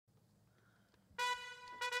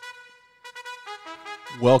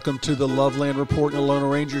Welcome to the Loveland Report and the Loner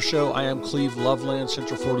Ranger Show. I am Cleve Loveland,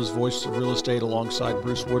 Central Florida's voice of real estate, alongside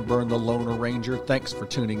Bruce Woodburn, the Loner Ranger. Thanks for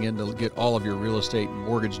tuning in to get all of your real estate and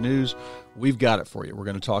mortgage news. We've got it for you. We're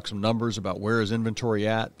going to talk some numbers about where is inventory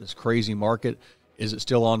at, this crazy market. Is it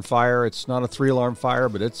still on fire? It's not a 3-alarm fire,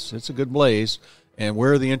 but it's a good blaze. And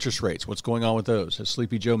where are the interest rates? What's going on with those? Has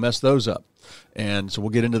Sleepy Joe messed those up? And so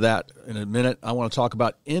we'll get into that in a minute. I want to talk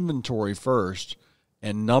about inventory first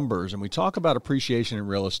and numbers. And we talk about appreciation in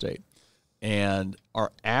real estate. And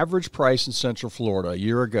our average price in Central Florida a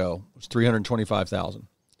year ago was $325,000.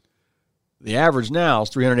 The average now is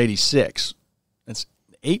 $386,000. That's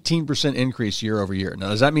 18% increase year over year. Now,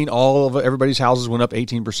 does that mean all of everybody's houses went up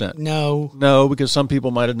 18%? No, because some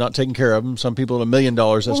people might have not taken care of them. Some people at $1 million,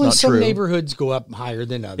 that's not true. Some neighborhoods go up higher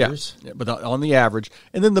than others. Yeah, but on the average,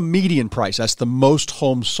 and then the median price, that's the most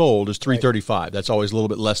homes sold, is $335,000. Right. That's always a little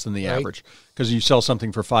bit less than the average, because you sell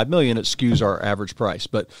something for $5 million, it skews our average price.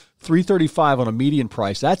 But $335,000 on a median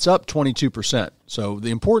price, that's up 22%. So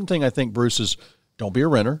the important thing, I think, Bruce, is don't be a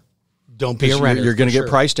renter. Don't be a renter. You're going to get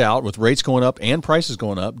priced out with rates going up and prices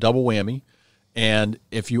going up, double whammy. And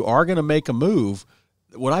if you are going to make a move,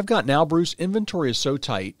 what I've got now, Bruce, inventory is so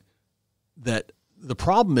tight that the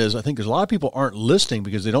problem is, I think there's a lot of people aren't listing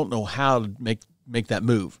because they don't know how to make that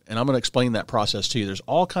move. And I'm going to explain that process to you. There's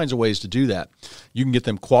all kinds of ways to do that. You can get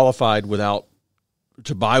them qualified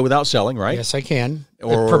to buy without selling, right? Yes, I can.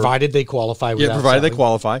 Or provided they qualify without selling. They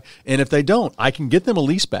qualify. And if they don't, I can get them a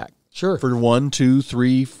lease back. Sure. For 1, 2,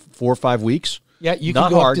 3, 4, 5 weeks. Yeah, you can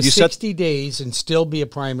go up to 60 days and still be a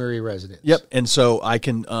primary residence. Yep, and so I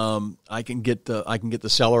can get the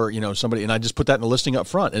seller, somebody, and I just put that in the listing up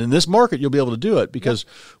front. And in this market, you'll be able to do it because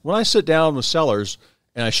when I sit down with sellers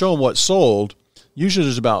and I show them what's sold, usually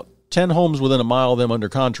there's about 10 homes within a mile of them under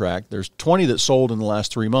contract. There's 20 that sold in the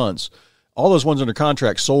last 3 months. All those ones under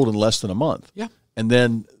contract sold in less than a month. Yeah, and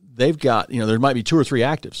then they've got, there might be 2 or 3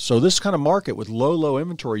 actives. So this kind of market with low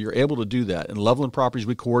inventory, you're able to do that. And Loveland Properties,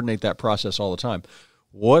 we coordinate that process all the time.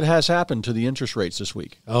 What has happened to the interest rates this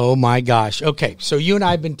week? Oh, my gosh. Okay, so you and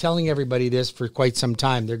I have been telling everybody this for quite some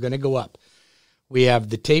time. They're going to go up. We have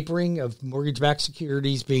the tapering of mortgage-backed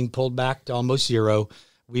securities being pulled back to almost zero.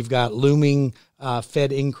 We've got looming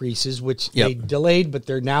Fed increases, which they delayed, but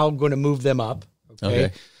they're now going to move them up.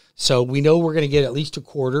 Okay. So we know we're going to get at least a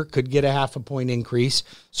quarter, could get a 0.5 point increase.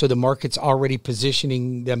 So the market's already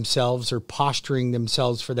positioning themselves or posturing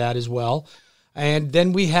themselves for that as well. And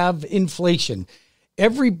then we have inflation.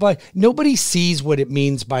 Nobody sees what it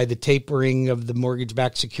means by the tapering of the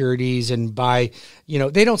mortgage-backed securities and by,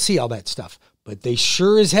 they don't see all that stuff. But they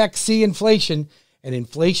sure as heck see inflation. And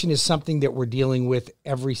inflation is something that we're dealing with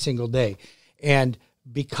every single day. And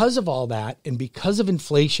because of all that and because of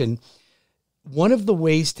inflation, one of the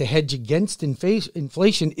ways to hedge against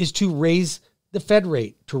inflation is to raise the Fed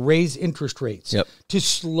rate, to raise interest rates, to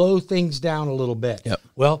slow things down a little bit.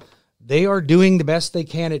 Well, they are doing the best they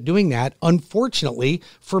can at doing that. Unfortunately,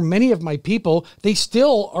 for many of my people, they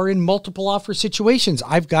still are in multiple offer situations.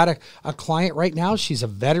 I've got a client right now. She's a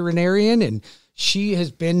veterinarian, and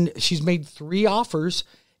she's made 3 offers,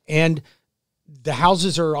 and the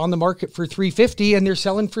houses are on the market for $350,000 and they're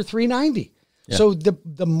selling for $390,000. Yeah. So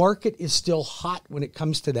the market is still hot when it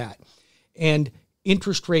comes to that. And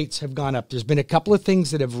interest rates have gone up. There's been a couple of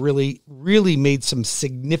things that have really, really made some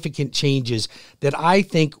significant changes that I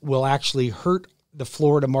think will actually hurt the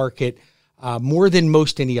Florida market more than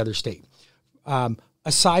most any other state,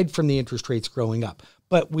 aside from the interest rates growing up.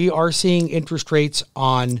 But we are seeing interest rates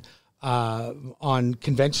on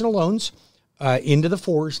conventional loans into the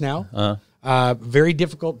 4s now. Very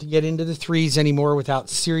difficult to get into the 3s anymore without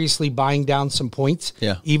seriously buying down some points.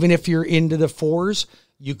 Yeah. Even if you're into the 4s,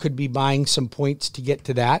 you could be buying some points to get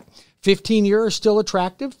to that. 15-year are still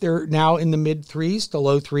attractive. They're now in the mid-3s to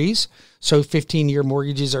low 3s. So 15-year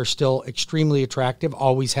mortgages are still extremely attractive,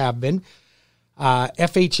 always have been.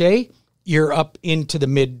 FHA, you're up into the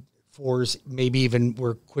mid-4s, maybe even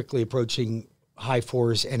we're quickly approaching high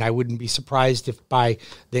 4s, and I wouldn't be surprised if by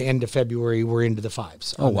the end of February we're into the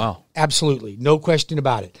 5s. Oh, wow. Absolutely. No question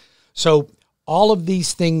about it. So all of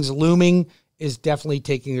these things looming is definitely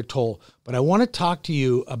taking a toll. But I want to talk to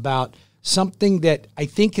you about something that I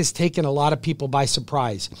think has taken a lot of people by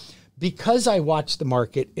surprise. Because I watch the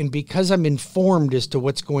market and because I'm informed as to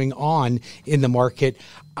what's going on in the market,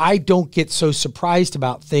 I don't get so surprised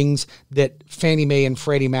about things that Fannie Mae and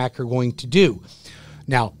Freddie Mac are going to do.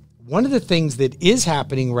 Now, one of the things that is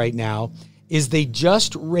happening right now is they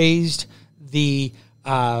just raised the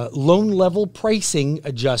loan level pricing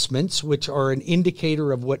adjustments, which are an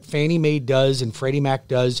indicator of what Fannie Mae does and Freddie Mac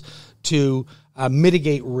does to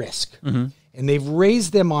mitigate risk. Mm-hmm. and they've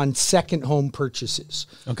raised them on second home purchases.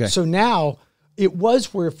 Okay. So now it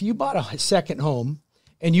was where if you bought a second home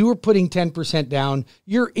and you were putting 10% down,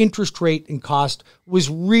 your interest rate and cost was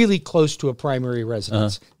really close to a primary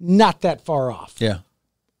residence. Not that far off. Yeah.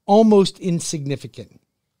 Almost insignificant.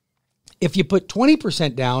 If you put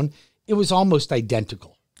 20% down, it was almost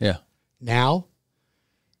identical. Yeah. Now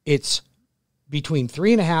it's between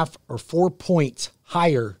 3.5 or 4 points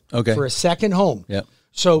higher for a second home. Yep.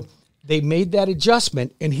 So they made that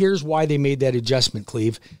adjustment, and here's why they made that adjustment,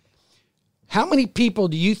 Cleve. How many people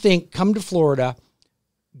do you think come to Florida,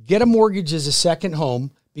 get a mortgage as a second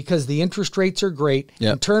home because the interest rates are great,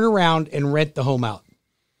 and turn around and rent the home out?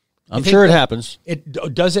 I'm sure it happens.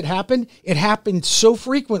 Does it happen? It happens so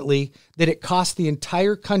frequently that it costs the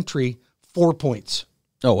entire country 4 points.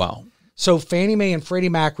 Oh, wow. So Fannie Mae and Freddie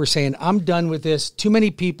Mac were saying, I'm done with this. Too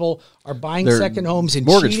many people are buying second homes and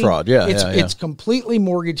mortgage cheating. Fraud. It's completely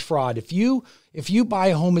mortgage fraud. If you buy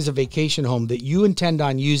a home as a vacation home that you intend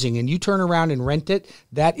on using and you turn around and rent it,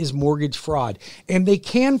 that is mortgage fraud. And they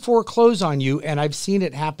can foreclose on you, and I've seen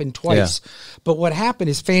it happen twice. But what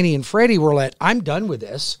happened is Fannie and Freddie were like, I'm done with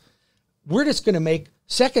this. We're just going to make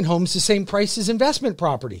second homes the same price as investment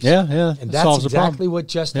properties. Yeah. And that's exactly what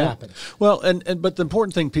just happened. Well, but the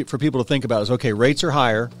important thing for people to think about is, okay, rates are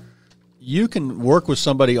higher. You can work with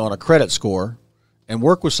somebody on a credit score and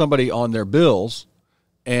work with somebody on their bills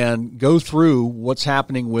and go through what's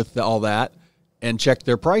happening with all that and check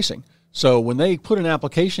their pricing. So when they put an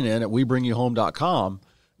application in at WeBringYouHome.com,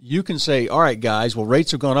 you can say, all right, guys, well,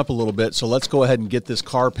 rates have gone up a little bit, so let's go ahead and get this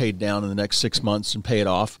car paid down in the next 6 months and pay it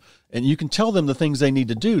off. And you can tell them the things they need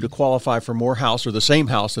to do to qualify for more house or the same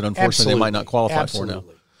house that unfortunately they might not qualify for now.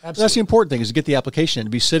 Absolutely. That's the important thing, is to get the application in, to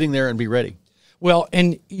be sitting there and be ready. Well,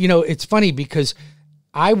 and, it's funny because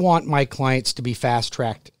I want my clients to be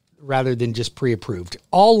fast-tracked rather than just pre-approved.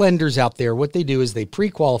 All lenders out there, what they do is they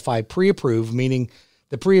pre-qualify, pre-approve, meaning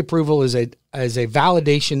the pre-approval is a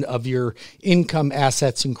validation of your income,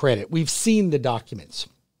 assets, and credit. We've seen the documents.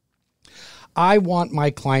 I want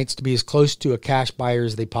my clients to be as close to a cash buyer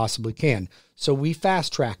as they possibly can. So we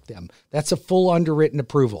fast track them. That's a full underwritten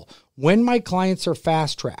approval. When my clients are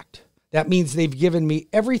fast tracked, that means they've given me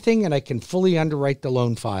everything and I can fully underwrite the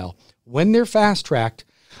loan file. When they're fast tracked,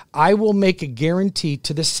 I will make a guarantee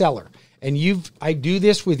to the seller. And I do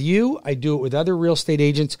this with you. I do it with other real estate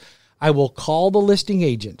agents. I will call the listing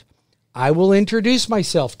agent. I will introduce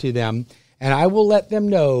myself to them, and I will let them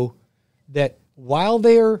know that while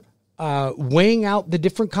they're weighing out the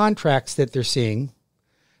different contracts that they're seeing,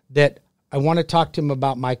 that I want to talk to them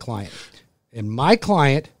about my client. And my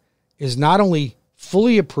client is not only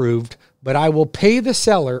fully approved, but I will pay the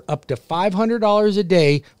seller up to $500 a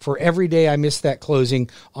day for every day I miss that closing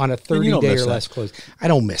on a 30-day or less closing. I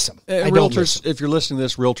don't miss them. Realtors, if you're listening to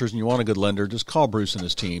this, realtors, and you want a good lender, just call Bruce and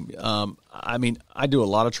his team. I do a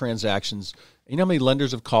lot of transactions. You know how many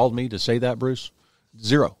lenders have called me to say that, Bruce?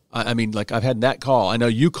 Zero. I've had that call. I know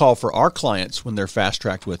you call for our clients when they're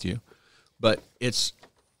fast-tracked with you, but it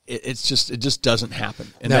just doesn't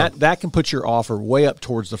happen. And that can put your offer way up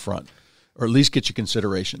towards the front, or at least get you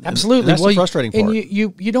consideration. Absolutely. And that's the frustrating part. And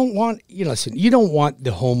you don't want, listen, you don't want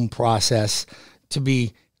the home process to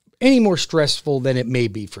be any more stressful than it may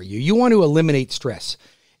be for you. You want to eliminate stress.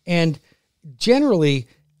 And generally,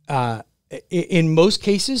 in most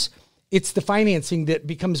cases, it's the financing that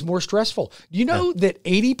becomes more stressful. Do you know that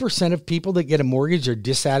 80% of people that get a mortgage are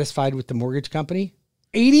dissatisfied with the mortgage company?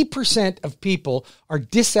 80% of people are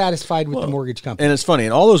dissatisfied with the mortgage company. And it's funny,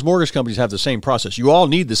 and all those mortgage companies have the same process. You all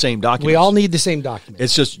need the same documents. We all need the same documents.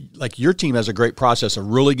 It's just like your team has a great process of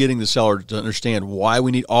really getting the seller to understand why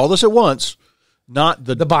we need all this at once, not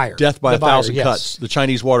the buyer. Death by a thousand cuts, the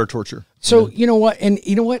Chinese water torture. So you know what? And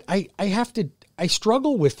you know what? I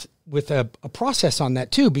struggle with a process on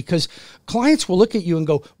that too, because clients will look at you and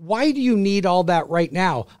go, why do you need all that right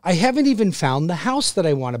now? I haven't even found the house that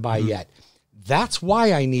I want to buy yet. That's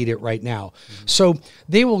why I need it right now. So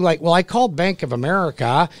they will I called Bank of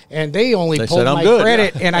America and they pulled my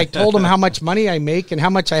credit and I told them how much money I make and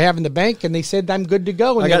how much I have in the bank. And they said, I'm good to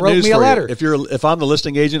go. And they wrote me a letter. If I'm the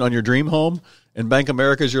listing agent on your dream home and Bank of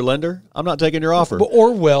America is your lender, I'm not taking your offer.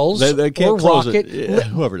 Or Wells. They can't close Rocket. it.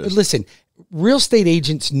 Whoever it is. Listen, real estate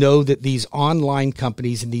agents know that these online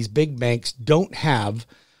companies and these big banks don't have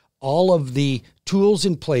all of the tools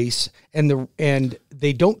in place, and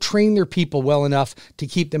they don't train their people well enough to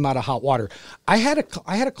keep them out of hot water. I had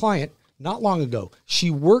a client not long ago.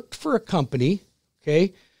 She worked for a company,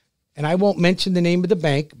 okay, and I won't mention the name of the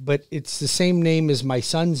bank, but it's the same name as my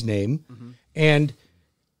son's name, and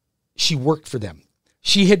she worked for them.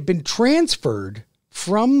 She had been transferred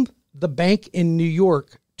from the bank in New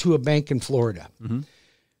York to a bank in Florida.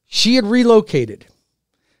 She had relocated.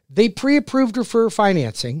 They pre-approved her for her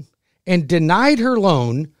financing and denied her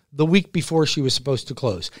loan the week before she was supposed to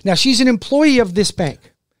close. Now, she's an employee of this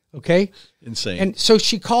bank, okay? Insane. And so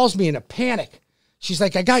she calls me in a panic. She's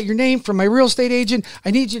like, I got your name from my real estate agent.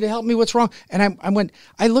 I need you to help me. What's wrong? And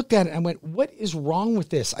I looked at it and I went, what is wrong with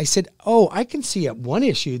this? I said, oh, I can see one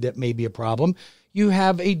issue that may be a problem. You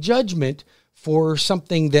have a judgment for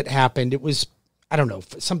something that happened. It was, I don't know,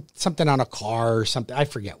 something on a car or something. I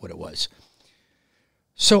forget what it was.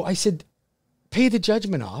 So I said, pay the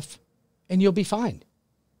judgment off and you'll be fine.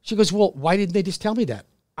 She goes, well, why didn't they just tell me that?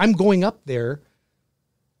 I'm going up there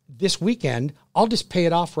this weekend. I'll just pay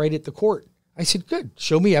it off right at the court. I said, good.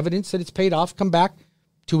 Show me evidence that it's paid off. Come back.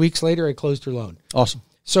 2 weeks later, I closed her loan. Awesome.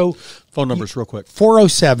 So phone numbers real quick.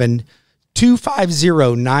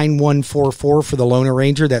 407-250-9144 for the Loan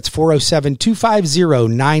Arranger. That's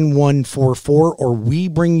 407-250-9144 or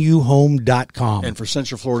WeBringYouHome.com. And for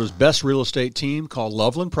Central Florida's best real estate team, call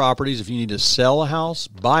Loveland Properties. If you need to sell a house,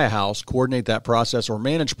 buy a house, coordinate that process, or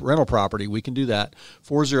manage rental property, we can do that.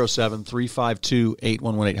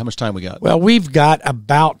 407-352-8118. How much time we got? Well, we've got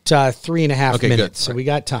about 3.5 minutes, good. So we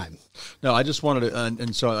got time. No, I just wanted to,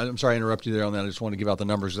 and so I'm sorry I interrupted you there on that. I just wanted to give out the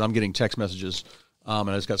numbers because I'm getting text messages. And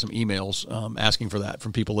I just got some emails asking for that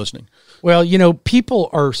from people listening. Well, people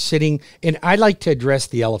are sitting, and I like to address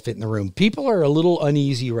the elephant in the room. People are a little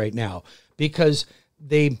uneasy right now because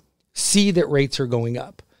they see that rates are going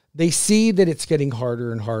up. They see that it's getting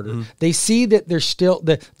harder and harder. They see that there's still,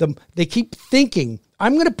 they keep thinking,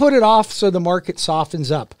 I'm going to put it off so the market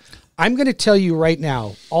softens up. I'm going to tell you right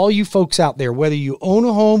now, all you folks out there, whether you own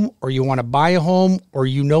a home or you want to buy a home or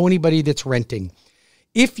you know anybody that's renting,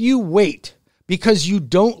 if you wait because you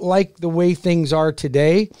don't like the way things are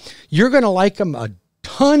today, you're going to like them a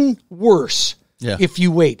ton worse if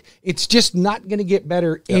you wait. It's just not going to get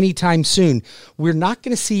better anytime soon. We're not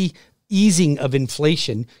going to see easing of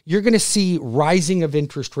inflation. You're going to see rising of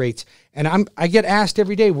interest rates. And I get asked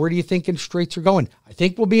every day, where do you think interest rates are going? I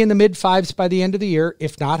think we'll be in the mid-5s by the end of the year,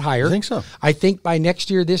 if not higher. I think so. I think by next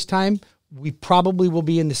year this time, we probably will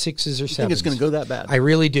be in the 6s or 7s. You think it's going to go that bad? I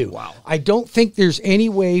really do. Wow. I don't think there's any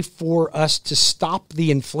way for us to stop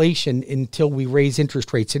the inflation until we raise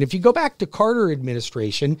interest rates. And if you go back to Carter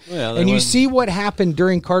administration and you see what happened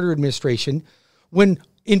during Carter administration when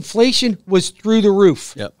inflation was through the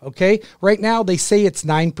roof. Okay. Right now they say it's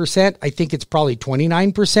 9%. I think it's probably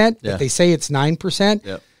 29%. But they say it's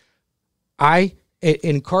 9%.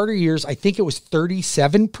 In Carter years, I think it was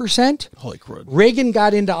 37%. Holy crud. Reagan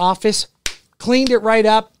got into office, cleaned it right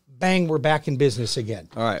up. Bang, we're back in business again.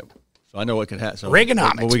 All right. So I know what could happen. So,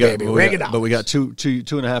 Reaganomics, baby. Reaganomics. But we got two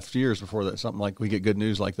and a half years before that, something like we get good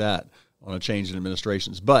news like that on a change in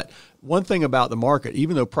administrations. But one thing about the market,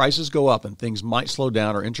 even though prices go up and things might slow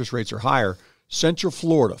down or interest rates are higher, Central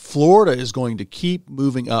Florida is going to keep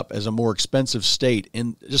moving up as a more expensive state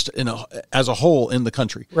as a whole in the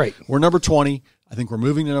country. Right. We're number 20. I think we're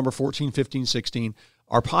moving to number 14, 15, 16.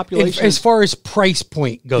 Our population, as far as price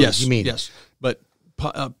point goes, you mean? Yes. But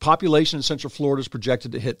population in Central Florida is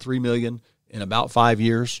projected to hit 3 million in about 5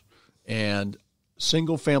 years, and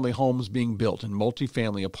single-family homes being built and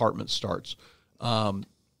multifamily apartment starts.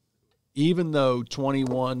 Even though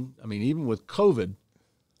even with COVID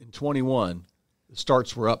in 21, the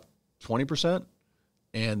starts were up 20%,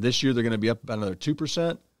 and this year they're going to be up about another 2%,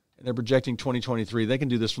 and they're projecting 2023. They can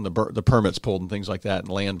do this from the permits pulled and things like that,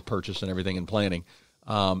 and land purchase and everything and planning.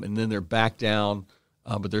 And then they're back down.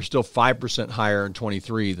 But they're still 5% higher in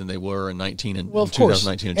 23 than they were in 19 and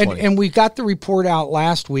 2019 and 20. And we got the report out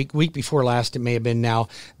last week before last, it may have been now,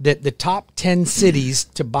 that the top 10 cities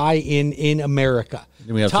to buy in America.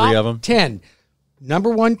 And we have top 3 of them. 10. Number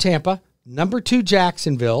 1, Tampa. Number 2,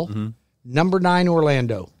 Jacksonville. Number 9,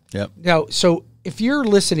 Orlando. Yep. Now, so if you're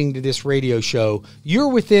listening to this radio show, you're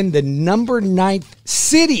within the number 9th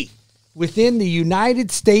city within the United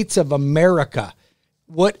States of America.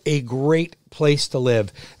 What a great place to live.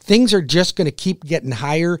 Things are just going to keep getting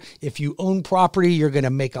higher. If you own property, you're going to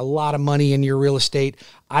make a lot of money in your real estate.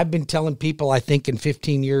 I've been telling people, I think in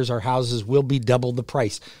 15 years, our houses will be double the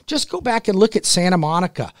price. Just go back and look at Santa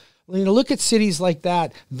Monica. Look at cities like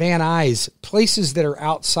that, Van Nuys, places that are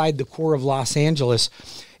outside the core of Los Angeles,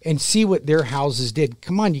 and see what their houses did.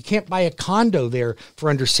 Come on, you can't buy a condo there for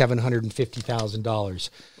under $750,000.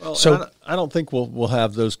 Well, so I don't think we'll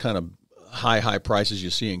have those kind of high prices you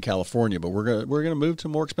see in California, but we're gonna move to a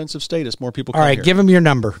more expensive state as more people come All right, here. give them your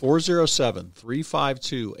number.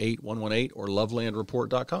 407-352-8118 or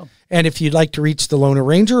lovelandreport.com. And if you'd like to reach the Loan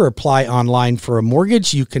Arranger or apply online for a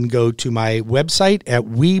mortgage, you can go to my website at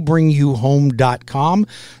webringyouhome.com.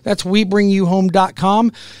 That's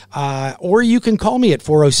webringyouhome.com. Or you can call me at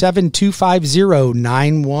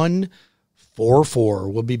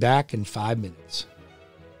 407-250-9144. We'll be back in 5 minutes.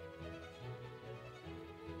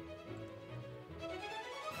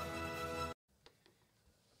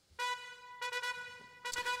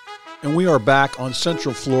 And we are back on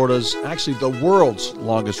Central Florida's, actually the world's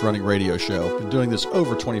longest running radio show. Been doing this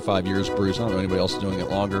over 25 years, Bruce. I don't know anybody else doing it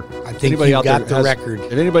longer. I think you got the record.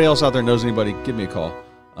 If anybody else out there knows anybody, give me a call.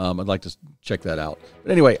 I'd like to check that out.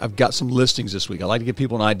 But anyway, I've got some listings this week. I like to give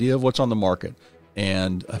people an idea of what's on the market.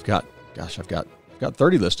 And I've got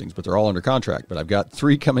 30 listings, but they're all under contract. But I've got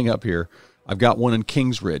 3 coming up here. I've got one in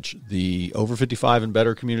Kings Ridge, the over 55 and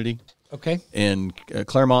better community. Okay. In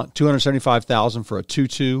Claremont, $275,000 for a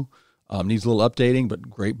 2-2. Needs a little updating, but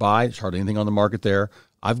great buy. There's hardly anything on the market there.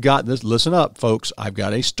 I've got this. Listen up, folks. I've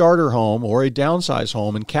got a starter home or a downsize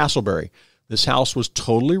home in Castleberry. This house was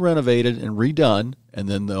totally renovated and redone, and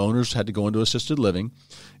then the owners had to go into assisted living.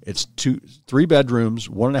 It's 3 bedrooms,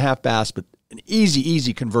 1.5 baths, but an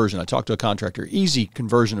easy conversion. I talked to a contractor. Easy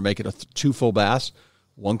conversion to make it 2 full baths,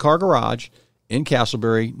 1-car garage in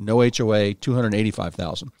Castleberry, no HOA,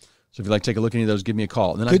 $285,000. So if you'd like to take a look at any of those, give me a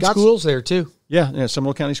call. And then Good schools there, too. Yeah,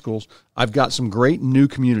 Seminole County schools. I've got some great new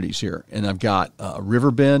communities here. And I've got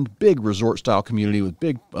Riverbend, big resort-style community with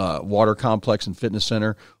big water complex and fitness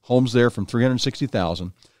center. Homes there from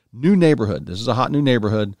 $360,000. New neighborhood. This is a hot new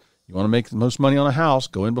neighborhood. You want to make the most money on a house,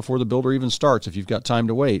 go in before the builder even starts if you've got time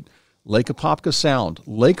to wait. Lake Apopka Sound.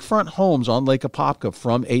 Lakefront homes on Lake Apopka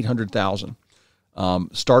from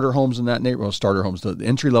 $800,000. Starter homes in that neighborhood, the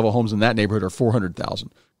entry-level homes in that neighborhood are $400,000.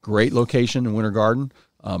 Great location in Winter Garden.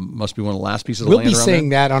 Must be one of the last pieces of land around there. We'll be saying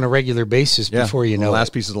that on a regular basis before you know the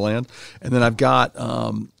last pieces of land. And then I've got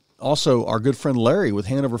also our good friend Larry with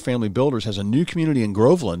Hanover Family Builders has a new community in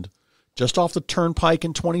Groveland, just off the Turnpike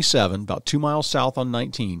in 27, about 2 miles south on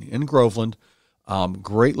 19 in Groveland.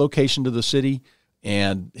 Great location to the city.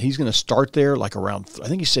 And he's going to start there like around, I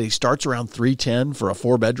think he said he starts around 310 for a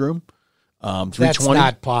 4-bedroom. 320. That's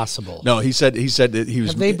not possible. No, he said that he was.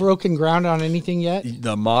 Have they broken ground on anything yet?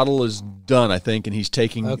 The model is done, I think, and he's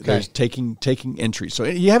taking entries. So,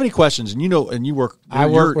 you have any questions? And you work. I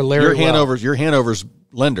work with Larry. Your Hanover's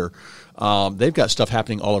lender. They've got stuff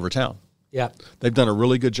happening all over town. Yeah, they've done a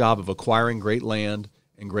really good job of acquiring great land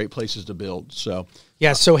and great places to build. So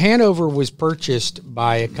so Hanover was purchased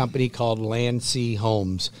by a company called Land Sea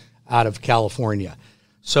Homes out of California.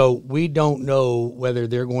 So we don't know whether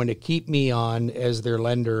they're going to keep me on as their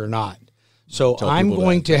lender or not. So I'm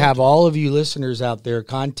going to have all of you listeners out there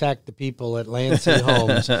contact the people at Land Sea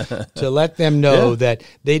Homes to let them know that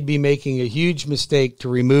they'd be making a huge mistake to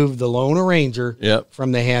remove the Loan Arranger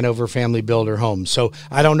from the Hanover Family Builder Homes. So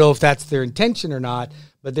I don't know if that's their intention or not,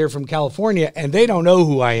 but they're from California and they don't know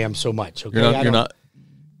who I am so much. Okay, you're not.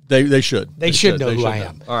 They should. They should know who I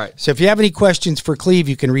am. All right. So if you have any questions for Cleve,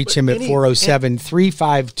 you can reach him at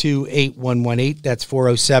 407-352-8118. That's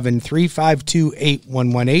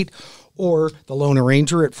 407-352-8118. Or the Loan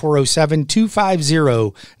Arranger at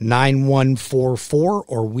 407-250-9144 or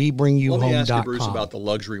webringyouhome.com. Let me ask you, Bruce, about the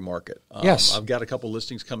luxury market. Yes. I've got a couple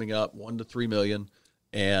listings coming up, $1 to $3 million,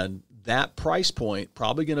 and that price point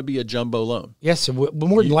probably going to be a jumbo loan. Yes, more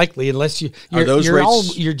than likely, unless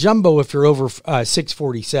you're jumbo if you're over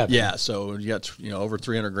 647. Yeah, so you got over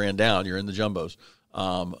 $300,000 down, you're in the jumbos,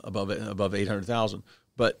 above 800,000.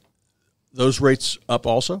 But those rates up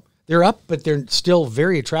also. They're up, but they're still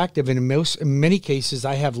very attractive. And in many cases,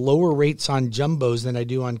 I have lower rates on jumbos than I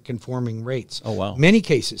do on conforming rates. Oh wow! Many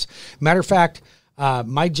cases. Matter of fact,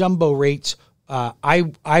 my jumbo rates, I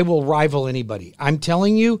will rival anybody. I'm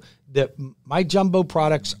telling you that my jumbo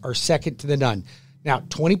products are second to the none. Now,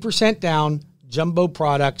 20% down, jumbo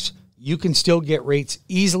products, you can still get rates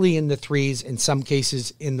easily in the 3s, in some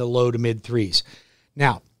cases in the low to mid 3s.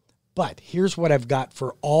 Now, but here's what I've got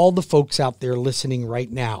for all the folks out there listening right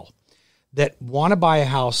now that want to buy a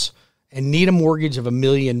house and need a mortgage of $1.5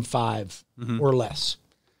 million or less.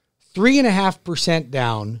 3.5%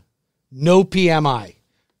 down, no PMI.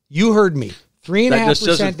 You heard me.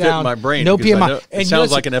 3.5% down, in my brain no PMI. It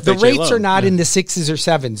sounds like an FHA The rates loan. are not in the 6s or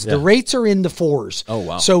 7s. The rates are in the 4s. Oh,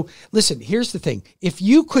 wow. So listen, here's the thing. If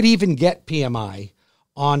you could even get PMI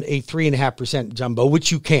on a 3.5% jumbo,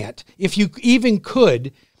 which you can't, if you even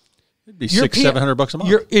could, It'd be $600-$700 a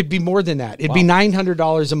month. It'd be more than that. It'd be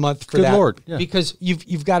 $900 a month for Good that. Lord. Yeah. Because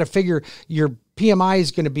you've got to figure your PMI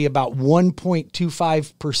is going to be about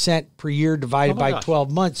 1.25% per year divided by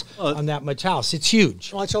 12 months on that much house. It's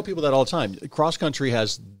huge. Well, I tell people that all the time. CrossCountry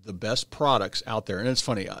has the best products out there. And it's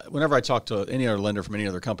funny. Whenever I talk to any other lender from any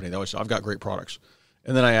other company, they always say, I've got great products.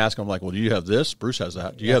 And then I ask them, like, well, do you have this? Bruce has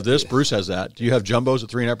that. Do you have this? Bruce has that. Do you have jumbos at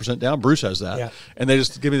 3.5% down? Bruce has that. Yeah. And they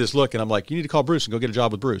just give me this look, and I'm like, you need to call Bruce and go get a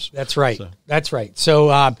job with Bruce. That's right. That's right. So,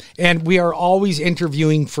 and we are always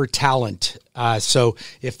interviewing for talent. So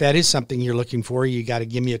if that is something you're looking for, you got to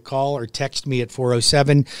give me a call or text me at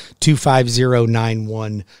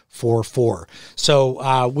 407-250-9144.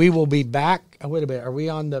 So we will be back. Wait a minute. Are we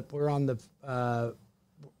on the? We're on the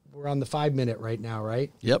 5-minute right now,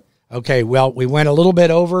 right? Yep. Okay, well, we went a little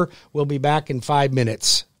bit over. We'll be back in 5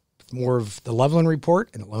 minutes. More of the Loveland Report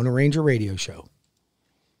and the Lone Ranger Radio Show.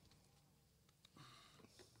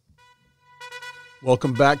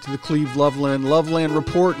 Welcome back to the Cleve Loveland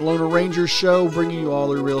Report and Lone Ranger Show, bringing you all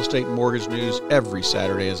the real estate and mortgage news every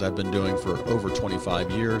Saturday, as I've been doing for over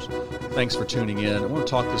 25 years. Thanks for tuning in. I want to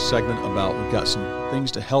talk this segment about, we've got some things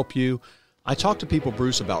to help you. I talk to people,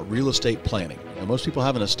 Bruce, about real estate planning. Most people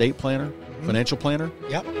have an estate planner, financial planner.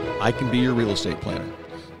 Yep. I can be your real estate planner.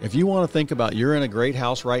 If you want to think about, you're in a great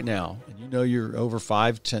house right now, and you know you're over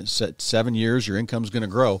 5, 10, 7 years, your income's going to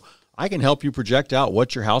grow, I can help you project out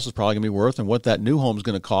what your house is probably going to be worth and what that new home is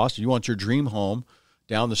going to cost. You want your dream home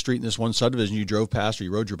down the street in this one subdivision you drove past or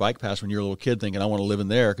you rode your bike past when you were a little kid thinking, I want to live in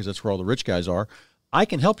there because that's where all the rich guys are. I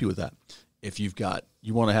can help you with that. If you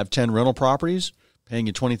want to have 10 rental properties paying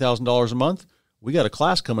you $20,000 a month, we got a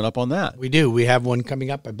class coming up on that. We do. We have one coming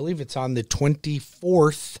up. I believe it's on the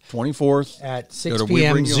 24th. 24th. At 6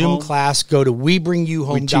 p.m. Zoom class. Go to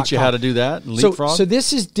WeBringYouHome.com. We teach you how to do that and leapfrog. So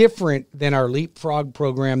this is different than our leapfrog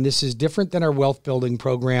program. This is different than our wealth building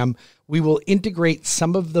program. We will integrate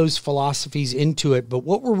some of those philosophies into it, but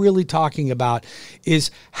what we're really talking about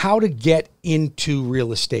is how to get into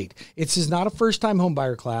real estate. This is not a first-time home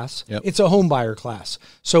buyer class. Yep. It's a home buyer class.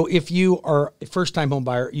 So if you are a first-time home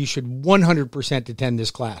buyer, you should 100% attend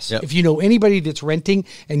this class. Yep. If you know anybody that's renting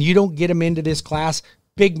and you don't get them into this class,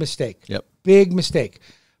 big mistake. Yep. Big mistake.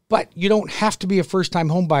 But you don't have to be a first-time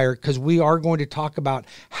home buyer, because we are going to talk about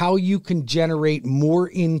how you can generate more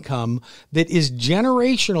income that is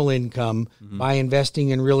generational income by investing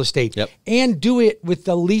in real estate, and do it with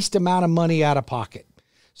the least amount of money out of pocket.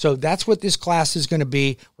 So that's what this class is going to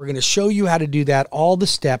be. We're going to show you how to do that, all the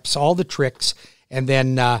steps, all the tricks, and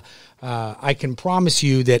then I can promise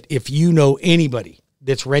you that if you know anybody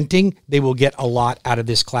that's renting, they will get a lot out of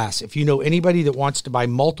this class. If you know anybody that wants to buy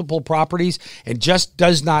multiple properties and just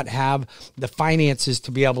does not have the finances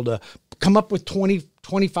to be able to come up with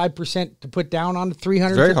 25% to put down on a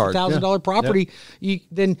 $350,000 property,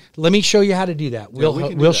 then let me show you how to do that.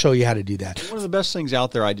 We'll show you how to do that. One of the best things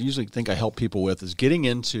out there I usually think I help people with is getting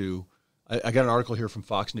into, I got an article here from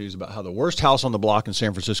Fox News about how the worst house on the block in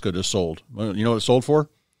San Francisco just sold. You know what it sold for?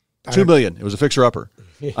 $2 million. It was a fixer-upper.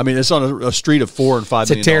 I mean, it's on a street of $4 and $5 million.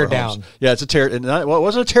 It's a tear down. Homes. Yeah, it's a tear. Well, it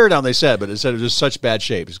wasn't a tear down, they said, but it said it was such bad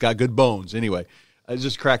shape. It's got good bones. Anyway, it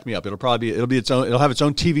just cracked me up. It'll have its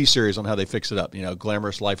own TV series on how they fix it up.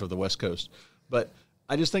 Glamorous life of the West Coast. But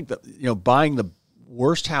I just think that buying the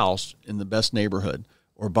worst house in the best neighborhood,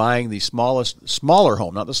 or buying the smaller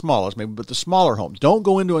home, not the smallest, maybe, but the smaller home. Don't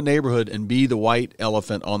go into a neighborhood and be the white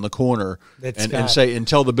elephant on the corner and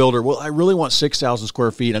tell the builder, well, I really want 6,000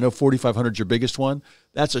 square feet. I know 4,500 is your biggest one.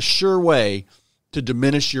 That's a sure way to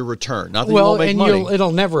diminish your return. Not that you won't make money.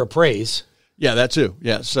 It'll never appraise. Yeah, that too.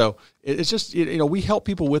 Yeah, so it's just, we help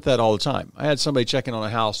people with that all the time. I had somebody checking on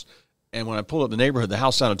a house, and when I pulled up the neighborhood, the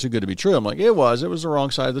house sounded too good to be true. I'm like, it was the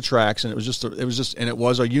wrong side of the tracks, and it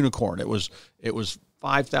was a unicorn. It was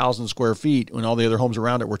 5,000 square feet when all the other homes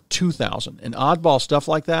around it were 2,000. And oddball stuff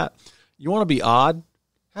like that, you want to be odd,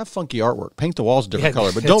 have funky artwork. Paint the walls a different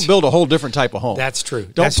color, but don't build a whole different type of home. That's true.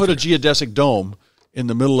 Don't put a geodesic dome in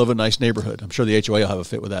the middle of a nice neighborhood. I'm sure the HOA will have a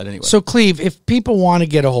fit with that anyway. So, Cleve, if people want to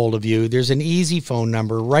get a hold of you, there's an easy phone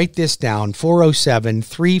number. Write this down,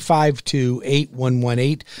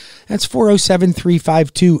 407-352-8118. That's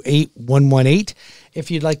 407-352-8118. If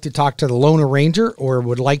you'd like to talk to the loan arranger or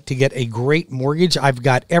would like to get a great mortgage, I've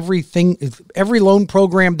got every loan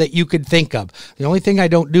program that you could think of. The only thing I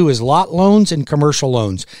don't do is lot loans and commercial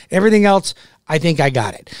loans. Everything else, I think I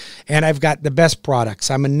got it. And I've got the best products.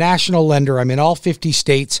 I'm a national lender. I'm in all 50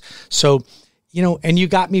 states. So, and you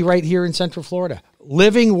got me right here in Central Florida,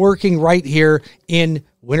 living, working right here in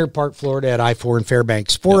Winter Park, Florida at I-4 in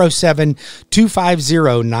Fairbanks.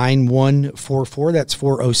 407-250-9144. That's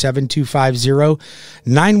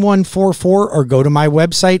 407-250-9144. Or go to my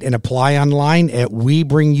website and apply online at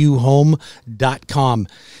webringyouhome.com.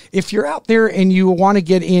 If you're out there and you want to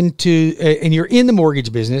get into, and you're in the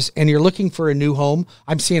mortgage business and you're looking for a new home,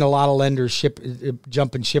 I'm seeing a lot of lenders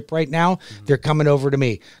jump and ship right now. Mm-hmm. They're coming over to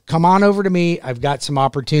me. Come on over to me. I've got some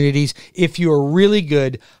opportunities. If you're really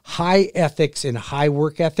good, high ethics and high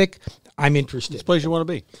work ethic, I'm interested. It's a place you want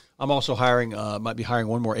to be. I'm also might be hiring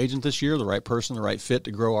one more agent this year, the right person, the right fit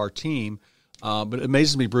to grow our team. But it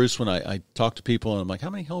amazes me, Bruce, when I talk to people and I'm like, how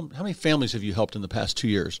many families have you helped in the past 2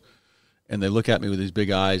 years? And they look at me with these big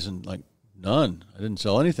eyes and like, none. I didn't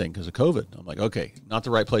sell anything because of COVID. I'm like, okay, not the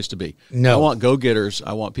right place to be. No. I want go-getters.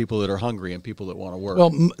 I want people that are hungry and people that want to work.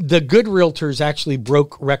 Well, the good realtors actually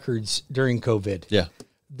broke records during COVID. Yeah.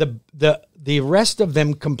 The rest of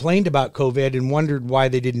them complained about COVID and wondered why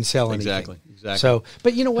they didn't sell anything. Exactly. So,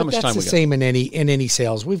 but you know what? That's the same in any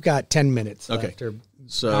sales. We've got 10 minutes left, or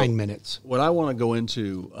 9 minutes. What I want to go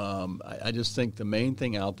into, I just think the main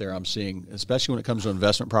thing out there I'm seeing, especially when it comes to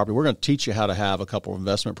investment property, we're going to teach you how to have a couple of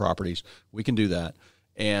investment properties. We can do that.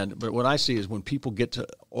 But what I see is when people get to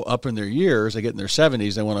up in their years, they get in their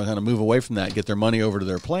 70s, they want to kind of move away from that, get their money over to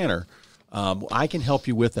their planner. I can help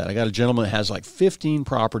you with that. I got a gentleman that has like 15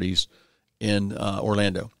 properties in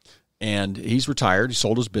Orlando, and he's retired. He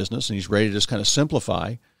sold his business, and he's ready to just kind of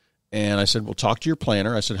simplify. And I said, well, talk to your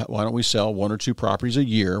planner. I said, why don't we sell 1 or 2 properties a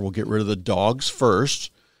year? We'll get rid of the dogs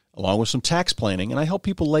first, along with some tax planning. And I help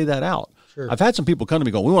people lay that out. Sure. I've had some people come to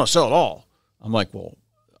me going, we want to sell it all. I'm like, well,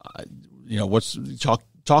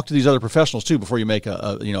 talk to these other professionals too before you make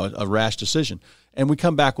a rash decision. And we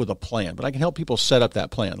come back with a plan. But I can help people set up that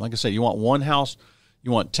plan. Like I said, you want one house,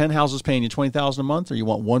 you want 10 houses paying you $20,000 a month, or you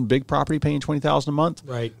want one big property paying $20,000 a month?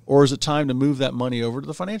 Right. Or is it time to move that money over to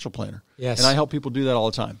the financial planner? Yes. And I help people do that all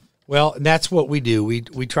the time. Well, that's what we do. We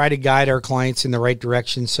try to guide our clients in the right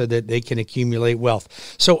direction so that they can accumulate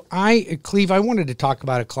wealth. So Cleve, I wanted to talk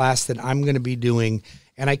about a class that I'm going to be doing,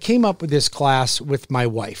 and I came up with this class with my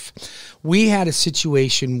wife. We had a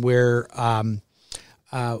situation where I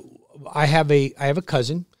have a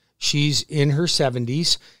cousin. She's in her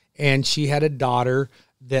 70s, and she had a daughter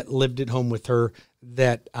that lived at home with her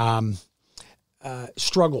that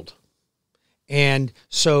struggled. And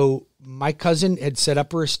so my cousin had set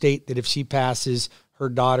up her estate that if she passes, her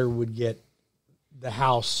daughter would get the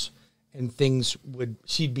house and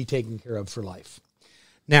she'd be taken care of for life.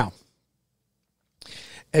 Now,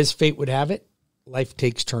 as fate would have it, life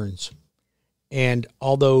takes turns. And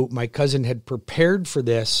although my cousin had prepared for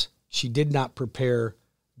this, she did not prepare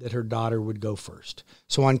that her daughter would go first.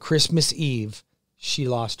 So on Christmas Eve, she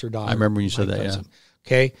lost her daughter. I remember when you said that, cousin. Yeah.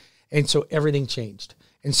 Okay. And so everything changed.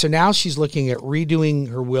 And so now she's looking at redoing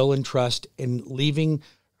her will and trust and leaving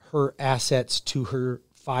her assets to her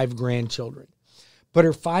 5 grandchildren. But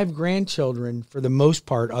her 5 grandchildren, for the most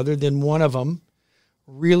part, other than one of them,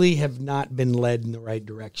 really have not been led in the right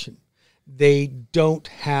direction. They don't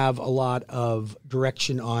have a lot of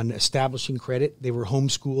direction on establishing credit. They were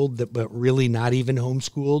homeschooled, but really not even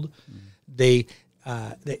homeschooled. Mm.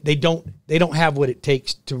 They don't have what it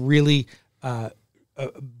takes to really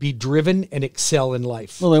be driven and excel in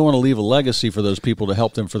life. Well, they want to leave a legacy for those people to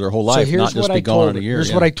help them for their whole life, not just be gone in a year.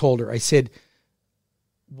 Here's what I told her. I said,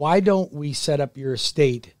 why don't we set up your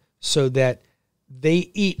estate so that they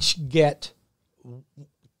each get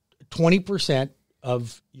 20%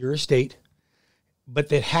 of your estate, but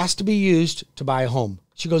that has to be used to buy a home?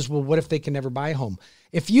 She goes, well, what if they can never buy a home?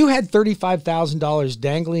 If you had $35,000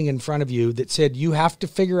 dangling in front of you that said you have to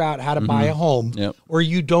figure out how to buy a home, yep, or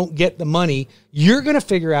you don't get the money, you're going to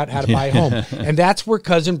figure out how to buy a home. And that's where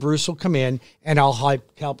Cousin Bruce will come in, and I'll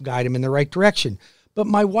help guide him in the right direction. But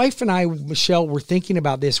my wife and I, Michelle, were thinking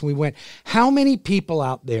about this, and we went, how many people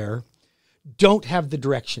out there don't have the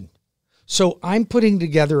direction? So I'm putting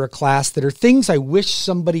together a class that are things I wish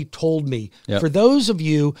somebody told me. Yep. For those of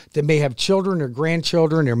you that may have children or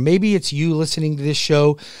grandchildren, or maybe it's you listening to this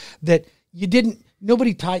show, that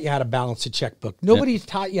nobody taught you how to balance a checkbook. Nobody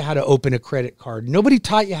taught you how to open a credit card. Nobody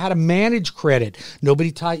taught you how to manage credit.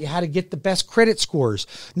 Nobody taught you how to get the best credit scores.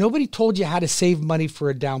 Nobody told you how to save money for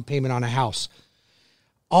a down payment on a house.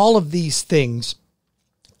 All of these things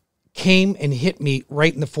came and hit me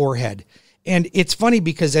right in the forehead. And it's funny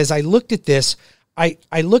because as I looked at this, I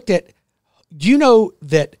looked at, do you know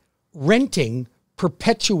that renting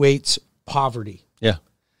perpetuates poverty? Yeah.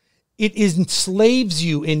 It enslaves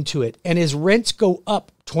you into it. And as rents go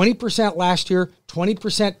up 20% last year,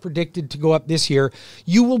 20% predicted to go up this year,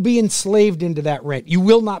 you will be enslaved into that rent. You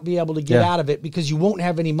will not be able to get out of it because you won't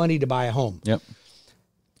have any money to buy a home. Yep.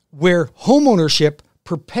 where homeownership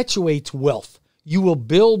perpetuates wealth. You will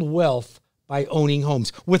build wealth by owning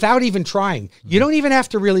homes without even trying. You don't even have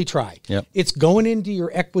to really try. Yep. It's going into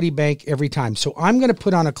your equity bank every time. So I'm going to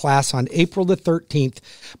put on a class on April the 13th,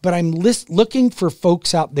 but I'm looking for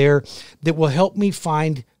folks out there that will help me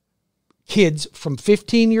find kids from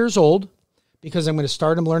 15 years old, because I'm going to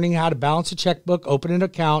start them learning how to balance a checkbook, open an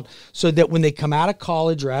account, so that when they come out of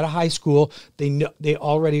college or out of high school, they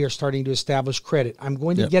already are starting to establish credit. I'm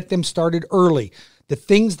going to get them started early, the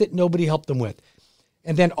things that nobody helped them with.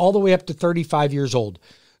 And then all the way up to 35 years old.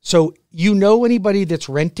 So you know anybody that's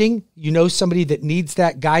renting, you know somebody that needs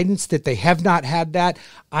that guidance, that they have not had that,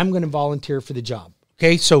 I'm going to volunteer for the job.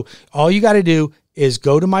 Okay, so all you got to do is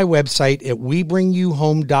go to my website at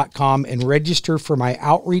webringyouhome.com and register for my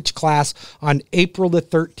outreach class on April the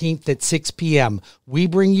 13th at 6 p.m.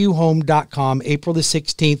 webringyouhome.com, April the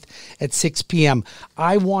 16th at 6 p.m.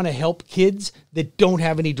 I want to help kids that don't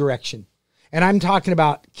have any direction. And I'm talking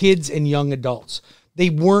about kids and young adults. They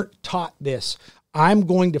weren't taught this. I'm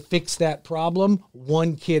going to fix that problem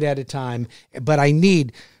one kid at a time, but I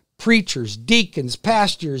need preachers, deacons,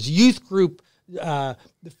 pastors, youth group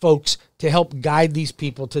folks to help guide these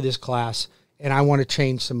people to this class, and I want to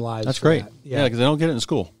change some lives. That's great. That. Yeah, because they don't get it in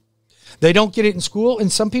school. They don't get it in school, and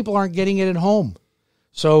some people aren't getting it at home.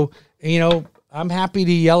 So, I'm happy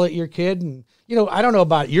to yell at your kid, and, I don't know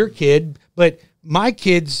about your kid, but my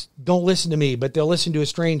kids don't listen to me, but they'll listen to a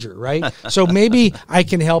stranger, right? So maybe I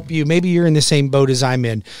can help you. Maybe you're in the same boat as I'm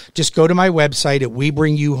in. Just go to my website at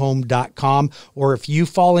webringyouhome.com, or if you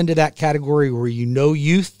fall into that category where you know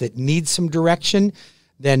youth that need some direction,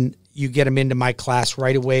 then you get them into my class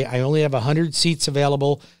right away. I only have 100 seats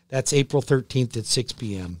available. That's April 13th at 6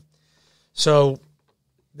 p.m. So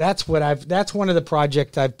that's one of the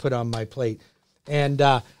projects I've put on my plate. And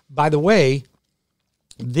by the way,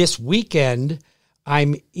 this weekend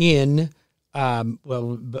I'm in, I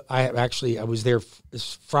was there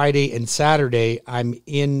Friday and Saturday. I'm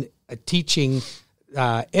in teaching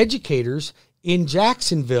educators in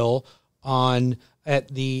Jacksonville at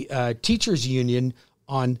the Teachers Union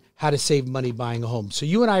on how to save money buying a home. So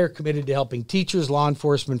you and I are committed to helping teachers, law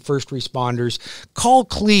enforcement, first responders. Call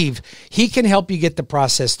Cleve. He can help you get the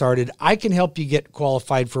process started. I can help you get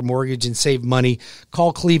qualified for mortgage and save money.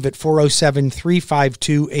 Call Cleve at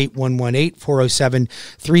 407-352-8118,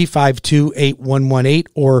 407-352-8118,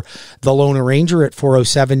 or the Loan Arranger at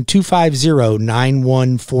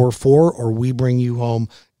 407-250-9144, or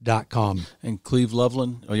webringyouhome.com. And Cleve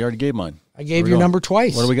Loveland, you already gave mine. I gave your number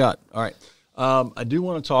twice. What do we got? All right. I do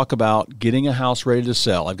want to talk about getting a house ready to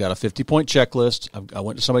sell. I've got a 50-point checklist. I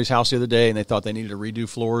went to somebody's house the other day, and they thought they needed to redo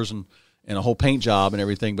floors and a whole paint job and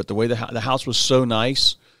everything. But the way the house was so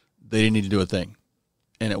nice, they didn't need to do a thing.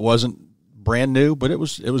 And it wasn't brand new, but it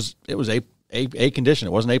was A condition.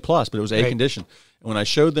 It wasn't A plus, but it was A condition. And when I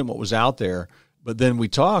showed them what was out there, but then we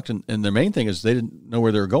talked, and their main thing is they didn't know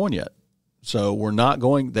where they were going yet. So we're not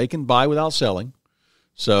going. They can buy without selling.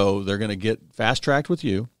 So they're going to get fast tracked with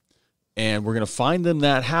you. And we're going to find them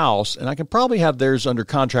that house, and I can probably have theirs under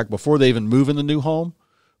contract before they even move in the new home,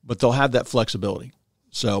 but they'll have that flexibility.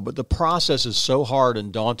 So, but the process is so hard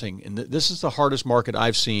and daunting, and this is the hardest market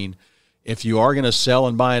I've seen. If you are going to sell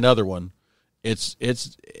and buy another one, it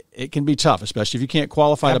can be tough, especially if you can't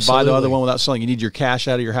qualify to buy the other one without selling. You need your cash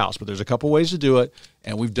out of your house, but there's a couple ways to do it,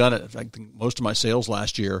 and we've done it. In fact, most of my sales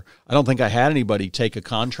last year, I don't think I had anybody take a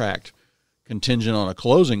contract contingent on a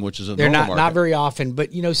closing, which is a normal market. Not very often, but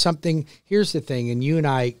something, here's the thing, and you and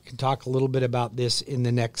I can talk a little bit about this in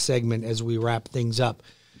the next segment as we wrap things up.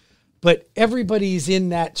 But everybody's in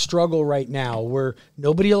that struggle right now where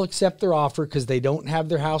nobody will accept their offer because they don't have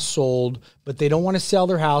their house sold, but they don't want to sell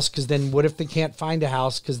their house because then what if they can't find a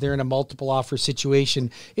house because they're in a multiple offer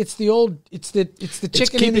situation? It's the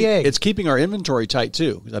chicken and the egg. It's keeping our inventory tight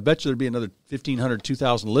too, because I bet you there'd be another 1,500,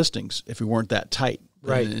 2,000 listings if we weren't that tight.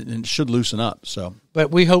 Right. And it should loosen up. So, but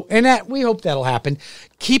we hope that'll happen.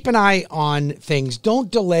 Keep an eye on things. Don't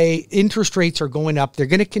delay. Interest rates are going up. They're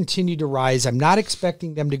going to continue to rise. I'm not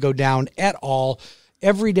expecting them to go down at all.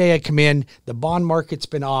 Every day I come in, the bond market's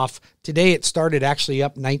been off. Today it started actually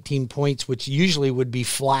up 19 points, which usually would be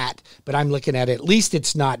flat, but I'm looking at least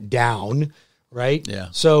it's not down, right? Yeah.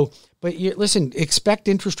 So, but listen, expect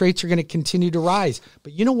interest rates are going to continue to rise.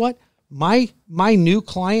 But you know what? My new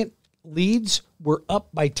client leads were up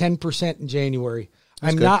by 10% in January.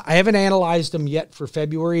 I haven't analyzed them yet for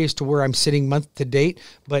February as to where I'm sitting month to date,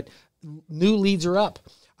 but new leads are up.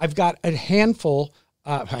 I've got I've got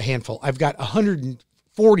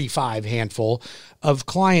 145 handful of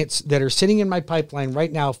clients that are sitting in my pipeline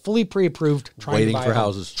right now, fully pre-approved, waiting for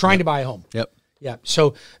houses, trying to buy a home. Yep. Yeah.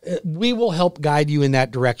 So we will help guide you in that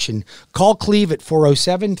direction. Call Cleve at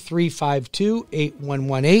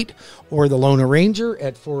 407-352-8118 or the Lone Ranger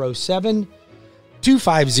at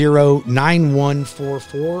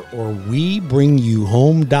 407-250-9144 or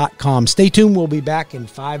WeBringYouHome.com. Stay tuned. We'll be back in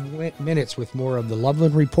 5 minutes with more of the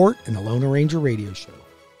Loveland Report and the Lone Ranger Radio Show.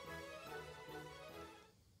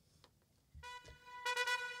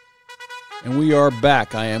 And we are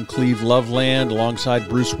back. I am Cleve Loveland alongside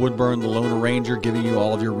Bruce Woodburn, the Lone Ranger, giving you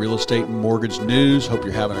all of your real estate and mortgage news. Hope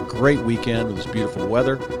you're having a great weekend with this beautiful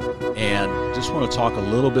weather. And just want to talk a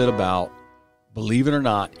little bit about, believe it or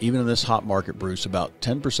not, even in this hot market, Bruce, about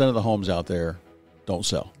 10% of the homes out there don't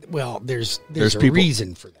sell. Well, there's a people,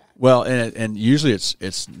 reason for that. Well, and usually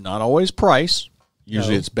it's not always price.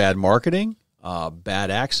 Usually it's bad marketing, bad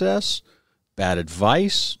access, bad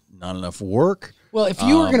advice, not enough work. Well, if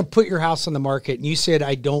you were going to put your house on the market and you said,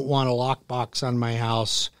 I don't want a lockbox on my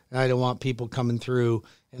house, and I don't want people coming through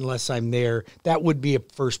unless I'm there, that would be a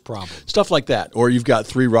first problem. Stuff like that. Or you've got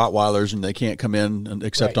 3 Rottweilers and they can't come in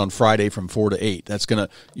except on Friday from 4 to 8.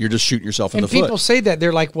 You're just shooting yourself in the foot. And people say that.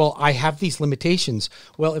 They're like, well, I have these limitations.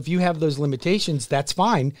 Well, if you have those limitations, that's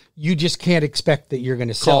fine. You just can't expect that you're going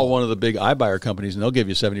to sell. Call one of the big iBuyer companies and they'll give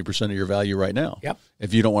you 70% of your value right now. Yep.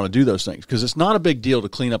 If you don't want to do those things. Because it's not a big deal to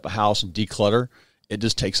clean up a house and declutter. It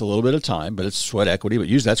just takes a little bit of time, but it's sweat equity. But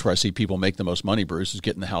usually that's where I see people make the most money, Bruce, is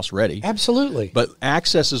getting the house ready. Absolutely. But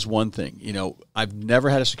access is one thing. You know, I've never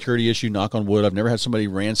had a security issue, knock on wood. I've never had somebody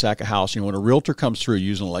ransack a house. You know, when a realtor comes through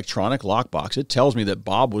using an electronic lockbox, it tells me that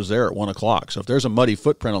Bob was there at 1 o'clock. So if there's a muddy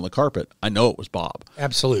footprint on the carpet, I know it was Bob.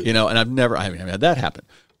 Absolutely. You know, and I haven't had that happen.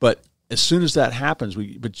 But as soon as that happens,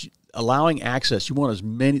 allowing access, you want as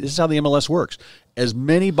many, this is how the MLS works, as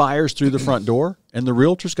many buyers through the front door, and the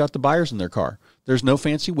realtor's got the buyers in their car. There's no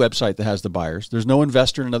fancy website that has the buyers. There's no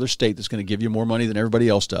investor in another state that's going to give you more money than everybody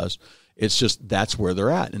else does. It's just that's where they're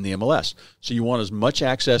at in the MLS. So you want as much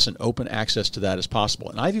access and open access to that as possible.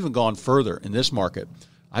 And I've even gone further in this market.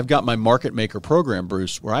 I've got my Market Maker program,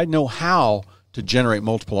 Bruce, where I know how to generate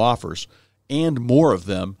multiple offers and more of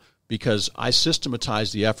them because I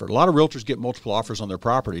systematize the effort. A lot of realtors get multiple offers on their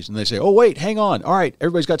properties, and they say, oh, wait, hang on. All right,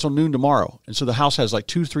 everybody's got till noon tomorrow. And so the house has like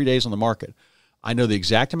 2-3 days on the market. I know the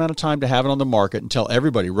exact amount of time to have it on the market and tell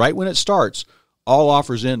everybody right when it starts, all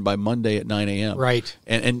offers in by Monday at 9 a.m. Right.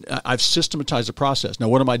 And I've systematized the process. Now,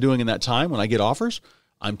 what am I doing in that time when I get offers?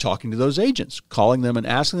 I'm talking to those agents, calling them and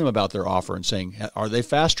asking them about their offer and saying, are they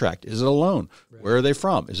fast-tracked? Is it a loan? Right. Where are they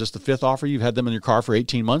from? Is this the 5th offer? You've had them in your car for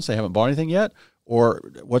 18 months. They haven't bought anything yet? Or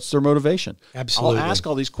what's their motivation? Absolutely. I'll ask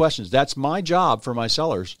all these questions. That's my job for my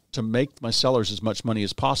sellers, to make my sellers as much money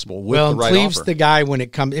as possible with the right Cleve's offer. The guy when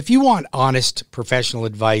it comes, if you want honest professional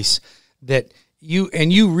advice that you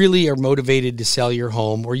really are motivated to sell your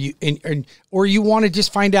home, or you want to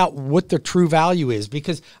just find out what the true value is,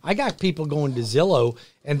 because I got people going to Zillow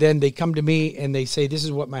and then they come to me and they say, this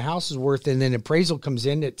is what my house is worth. And then appraisal comes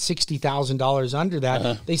in at $60,000 under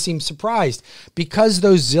that. They seem surprised because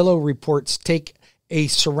those Zillow reports take a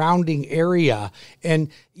surrounding area, and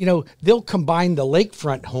they'll combine the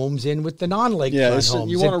lakefront homes in with the non-lakefront homes.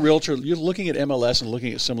 You want a realtor. You're looking at MLS and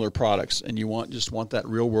looking at similar products, and you want that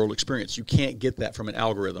real world experience. You can't get that from an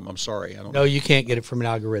algorithm. I'm sorry, I don't. No, you can't get it from an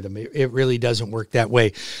algorithm. It really doesn't work that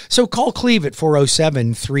way. So call Cleve at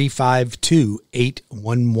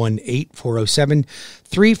 407-352-8118,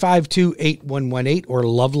 407-352-8118, or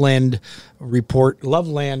Loveland Report,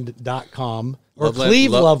 Loveland.com. Or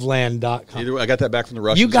CleveLoveland.com. Either way, I got that back from the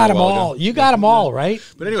Russians. You got them all. You got them all, right?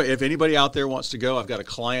 But anyway, if anybody out there wants to go, I've got a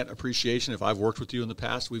client appreciation. If I've worked with you in the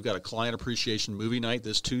past, we've got a client appreciation movie night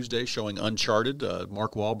this Tuesday showing Uncharted,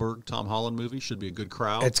 Mark Wahlberg, Tom Holland movie. Should be a good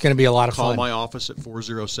crowd. It's going to be a lot of fun. fun. Call my office at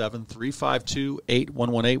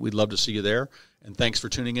 407-352-8118. We'd love to see you there. And thanks for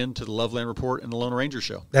tuning in to the Loveland Report and the Lone Ranger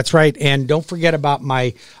Show. That's right. And don't forget about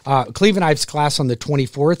my Cleve and Ives class on the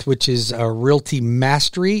 24th, which is Realty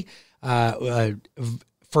Mastery.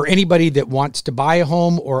 For anybody that wants to buy a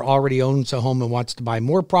home or already owns a home and wants to buy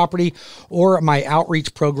more property, or my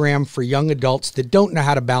outreach program for young adults that don't know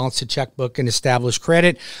how to balance a checkbook and establish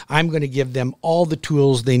credit, I'm going to give them all the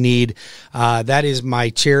tools they need. That is my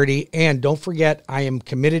charity. And don't forget, I am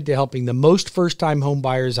committed to helping the most first-time home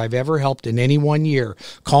buyers I've ever helped in any 1 year.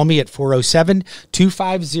 Call me at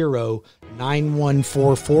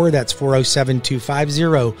 407-250-9144. That's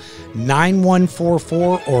 407-250-9144,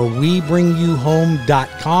 or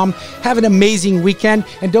WeBringYouHome.com. Have an amazing weekend,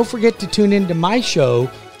 and don't forget to tune into my show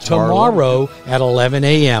tomorrow at 11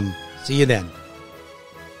 a.m. See you then.